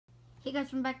Hey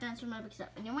guys, I'm back to answer my big stuff.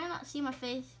 And you might not see my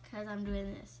face because I'm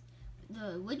doing this.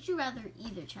 The Would You Rather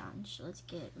Either challenge. Let's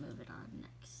get moving on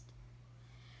next.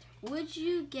 Would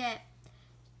you get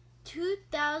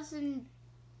 $2,000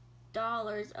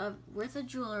 worth of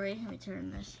jewelry? Let me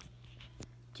turn this.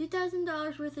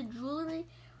 $2,000 worth of jewelry,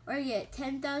 or get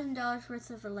 $10,000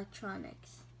 worth of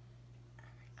electronics?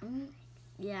 I'm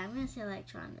gonna say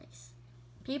electronics.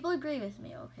 People agree with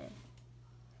me, okay?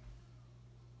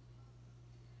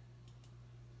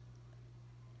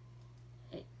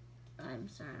 I'm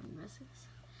sorry, I'm messing this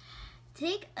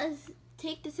up.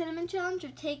 Take the cinnamon challenge or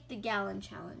take the gallon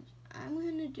challenge. I'm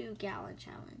gonna do gallon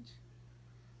challenge.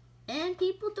 And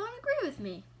people don't agree with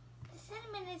me. The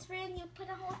cinnamon is when you put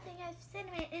a whole thing of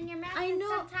cinnamon in your mouth. I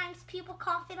know. And sometimes people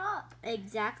cough it up.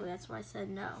 Exactly, that's why I said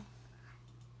no.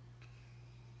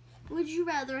 Would you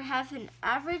rather have an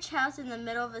average house in the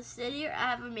middle of a city or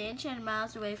have a mansion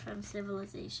miles away from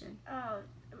civilization? Oh,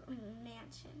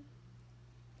 mansion.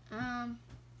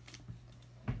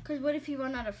 Because what if you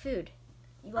run out of food?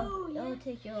 It'll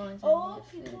take you a long time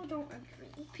to get people food. don't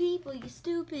agree. People, you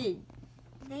stupid.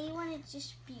 They want to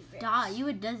just be rich. Die. You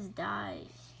would just die.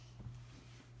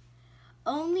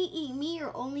 Only eat meat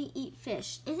or only eat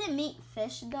fish? Isn't meat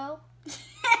fish though?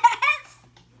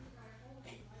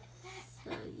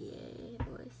 So yay,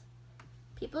 boys.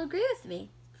 People agree with me,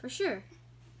 for sure.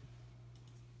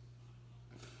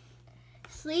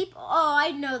 Sleep. Oh,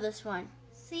 I know this one.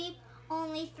 Sleep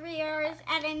only 3 hours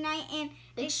at a night and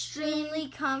Extremely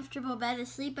comfortable bed to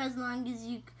sleep as long as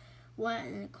you want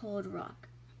in a cold rock.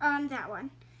 that one.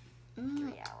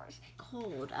 3 hours.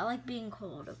 Cold. I like being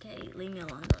cold, okay? Leave me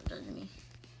alone, don't judge me.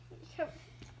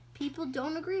 People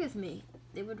don't agree with me.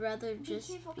 They would rather just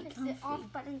be because comfy. the off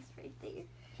button's right there.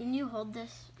 Can you hold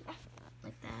this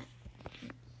like that?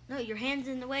 No, your hand's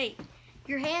in the way.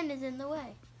 Your hand is in the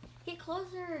way. Get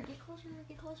closer, get closer,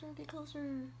 get closer, get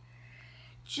closer.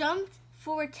 Jump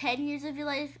forward 10 years of your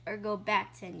life or go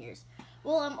back 10 years?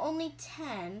 Well, I'm only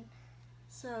 10,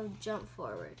 so jump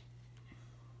forward.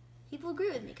 People agree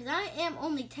with me because I am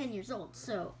only 10 years old,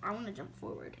 so I want to jump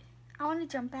forward. I want to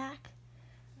jump back.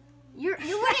 You wouldn't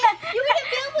be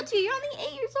able to. You're only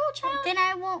 8 years old, child. Then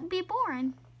I won't be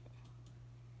born.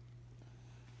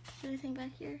 Anything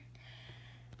back here?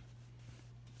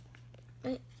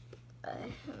 Wait,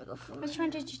 I'm gonna go forward. Which one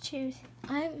did you choose?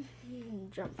 I'm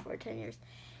jump for 10 years.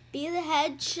 Be the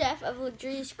head chef of a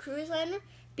luxurious cruise liner.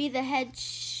 Be the head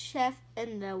chef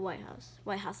in the White House.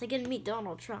 White House. I get to meet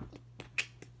Donald Trump.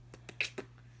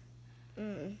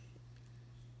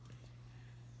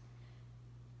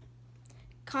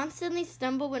 Constantly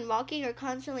stumble when walking or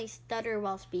constantly stutter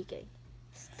while speaking?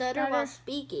 Stutter while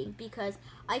speaking because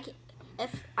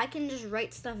if I can just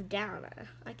write stuff down.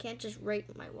 I can't just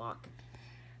write my walk.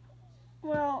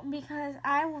 Well, because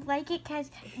I like it because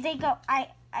they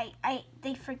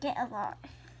forget a lot.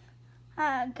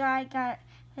 A guy got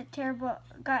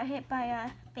hit by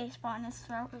a baseball in his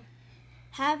throat.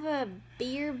 Have a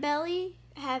beer belly.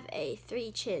 Have a 3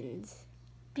 chins.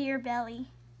 Beer belly.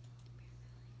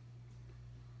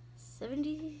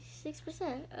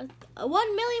 76%.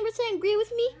 1,000,000% agree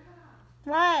with me.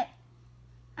 What?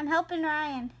 I'm helping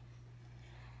Ryan.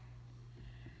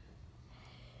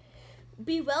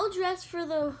 Be well dressed for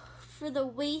the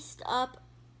waist up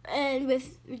and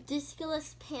with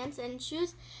ridiculous pants and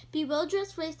shoes. Be well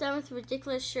dressed waist down with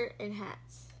ridiculous shirt and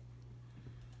hats.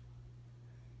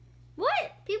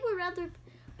 What? People would rather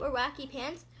wear wacky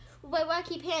pants? By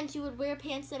wacky pants, you would wear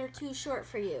pants that are too short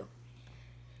for you.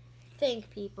 Think,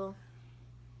 people.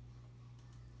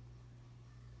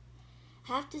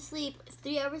 Have to sleep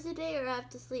 3 hours a day or have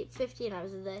to sleep 15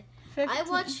 hours a day? 15. I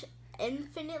watch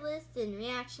Infinite List and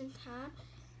Reaction Time,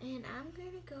 and I'm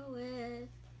going to go with...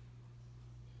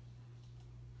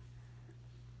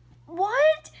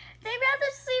 What? They'd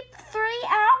rather sleep 3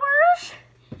 hours?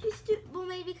 Well,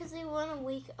 maybe because they want to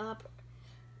wake up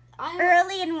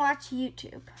early and watch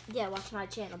YouTube. Yeah, watch my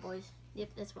channel, boys.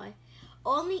 Yep, that's why.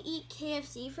 Only eat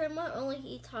KFC for a month, only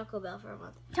eat Taco Bell for a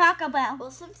month. Taco Bell. Well,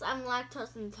 since I'm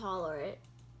lactose intolerant.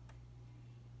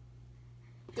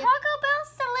 Yep. Taco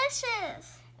Bell's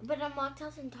delicious. But I'm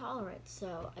lactose intolerant,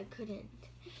 so I couldn't.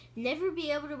 Never be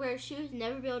able to wear shoes,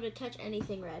 never be able to touch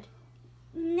anything red.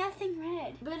 Nothing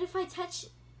red. But if I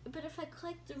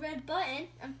click the red button,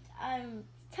 I'm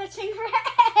touching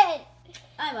red.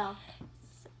 I will.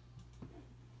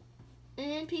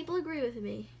 And people agree with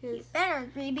me. You better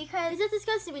agree because it's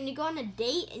disgusting when you go on a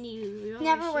date and you don't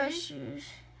never wear wear shoes. shoes.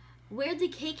 Wear the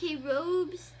KKK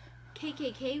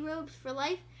robes for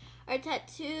life, or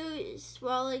tattoo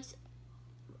swallows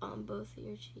on both of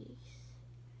your cheeks.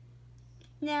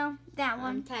 No, that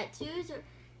one. Tattoos or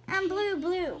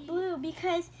Blue,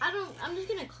 because I'm just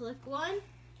gonna click one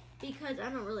because I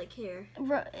don't really care.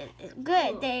 good,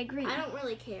 Cool. they agree. I don't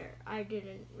really care. I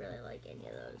didn't really like any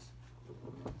of those.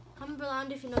 Comment below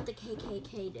if you know what the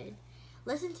KKK did.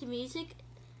 Listen to music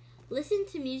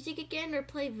again or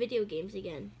play video games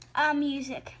again.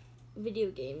 Music.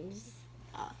 Video games.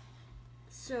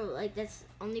 So like that's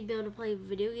only be able to play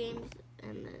video games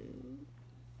and then.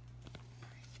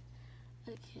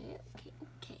 Okay.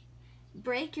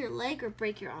 Break your leg or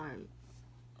break your arm?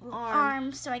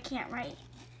 Arm, so I can't write.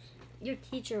 Your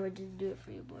teacher would just do it for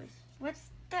you, boys.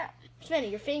 What's that? Svenny,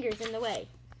 your finger's in the way.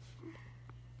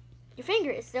 Your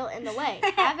finger is still in the way.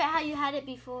 Have it how you had it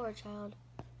before, child.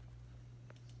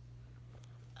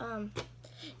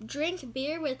 Drink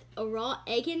beer with a raw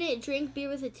egg in it. Drink beer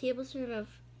with a tablespoon of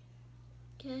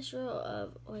casserole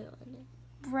of oil in it.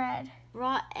 Bread.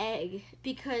 Raw egg,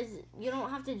 because you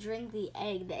don't have to drink the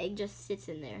egg. The egg just sits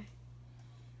in there.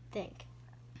 Think.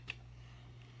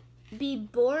 Be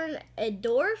born a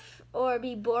dwarf or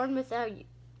be born without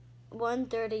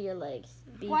 1/3 of your legs.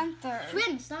 1/3.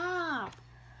 Swim, stop.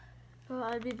 Well,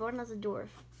 I'd be born as a dwarf.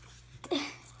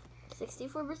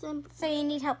 64%. So you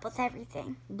need help with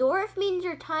everything. Dwarf means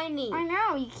you're tiny. I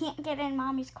know, you can't get in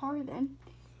mommy's car then.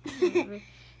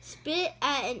 Spit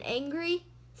at an angry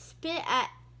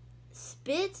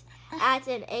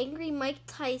Mike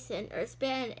Tyson or spit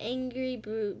at an angry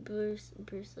Bruce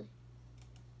Lee.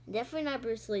 Definitely not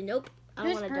Bruce Lee. Nope. I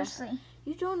don't want to Bruce Lee?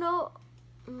 You don't know.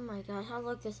 Oh my gosh, I'll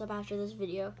look this up after this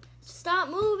video. Stop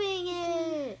moving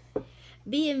it.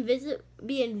 Be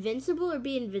invincible or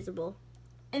be invisible?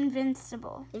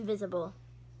 Invincible. Invisible.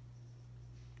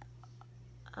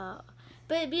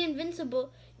 But be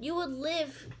invincible, you would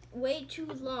live way too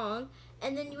long,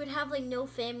 and then you would have like no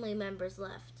family members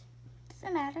left.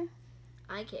 Doesn't matter.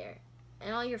 I care,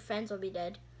 and all your friends will be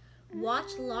dead.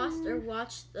 Watch Lost or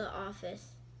watch The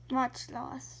Office. Watch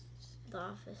Lost. The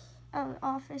Office. Oh,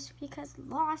 Office, because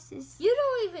Lost is... You're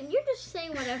just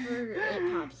saying whatever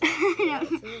it pops up.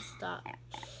 So just stop.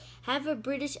 Have a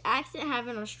British accent, have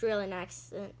an Australian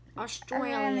accent.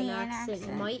 Australian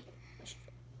accent. Might.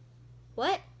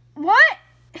 What? What?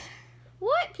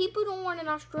 What? People don't want an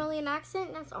Australian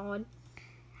accent? That's odd.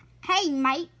 Hey,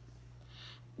 mate.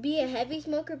 Be a heavy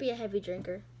smoker, be a heavy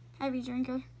drinker. Heavy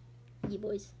drinker. You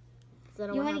boys. 'Cause I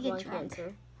don't You want wanna to have get lung drunk.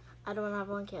 cancer. I don't want to have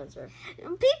lung cancer. Look how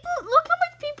much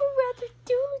people rather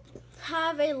do.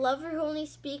 Have a lover who only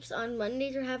speaks on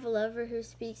Mondays or have a lover who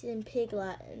speaks in Pig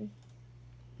Latin.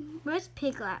 What's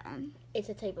Pig Latin? It's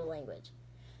a type of language.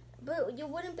 But you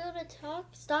wouldn't be able to talk?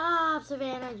 Stop,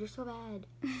 Savannah. You're so bad.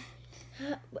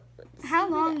 How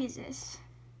long is this?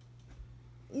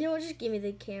 You know what? Just give me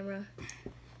the camera.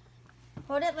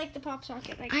 Hold it like the pop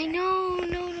socket. Like I that. know.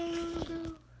 No.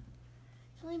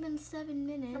 It's only been 7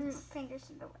 minutes. Fingers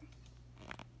in the way.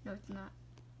 No, it's not.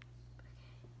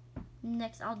 Okay.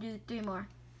 Next, I'll do 3 more.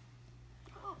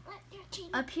 Oh, let your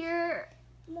channel Appear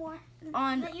more.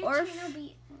 on Let your Orf. channel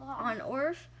be long. On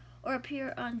Orf or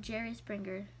appear on Jerry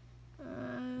Springer.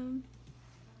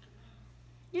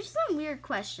 There's some weird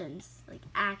questions. Like,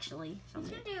 actually. I'm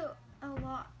going to do a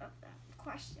lot of them.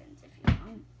 Questions, if you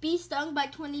want. Be stung by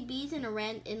 20 bees in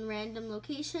random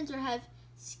locations or have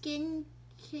shin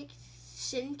kicked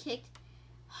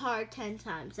hard 10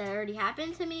 times. That already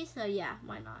happened to me, so yeah,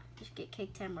 why not? Just get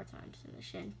kicked 10 more times in the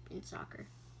shin in soccer.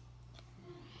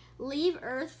 Leave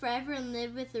Earth forever and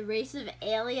live with a race of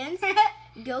aliens.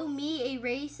 Go meet a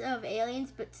race of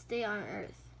aliens, but stay on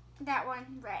Earth. That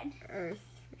one, red. Earth,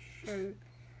 for sure.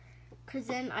 Cause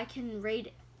then I can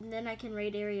raid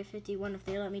Area 51 if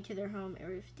they let me to their home,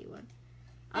 Area 51.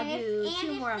 I'll do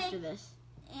 2 more after this.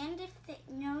 And if they,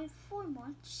 no, 4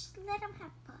 more, just let them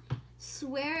have fun.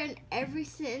 Swear in every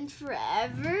sentence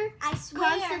forever. I swear.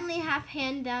 Constantly have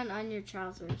hand down on your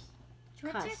trousers.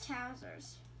 What's Cuss. your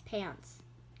trousers? Pants.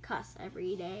 Cuss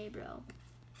every day, bro.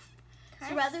 Cuss?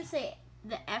 So rather say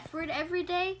the F word every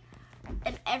day,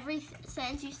 and every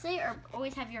sentence you say, or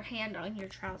always have your hand on your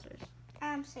trousers.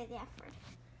 Say the F word.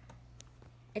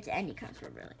 It's any cuss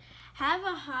word, really. Have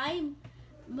a high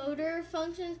motor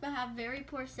functions, but have very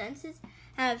poor senses.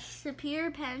 Have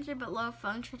superior penetration, but low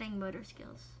functioning motor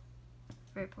skills.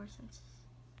 Very poor senses.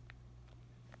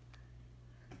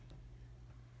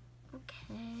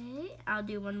 Okay, I'll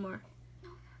do 1 more.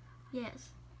 Yes.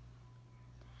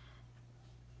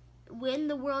 Win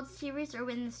the World Series or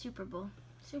win the Super Bowl?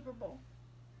 Super Bowl.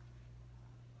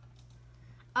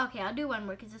 Okay, I'll do 1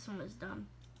 more because this one was dumb.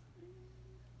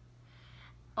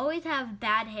 Always have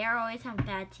bad hair, always have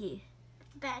bad teeth.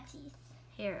 Bad teeth.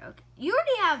 Hair, okay. You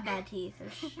already have bad teeth.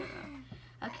 For sure.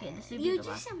 Okay, this would be You the do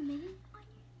last. some mini.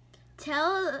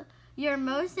 Your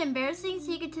most embarrassing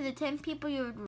secret to the 10 people you would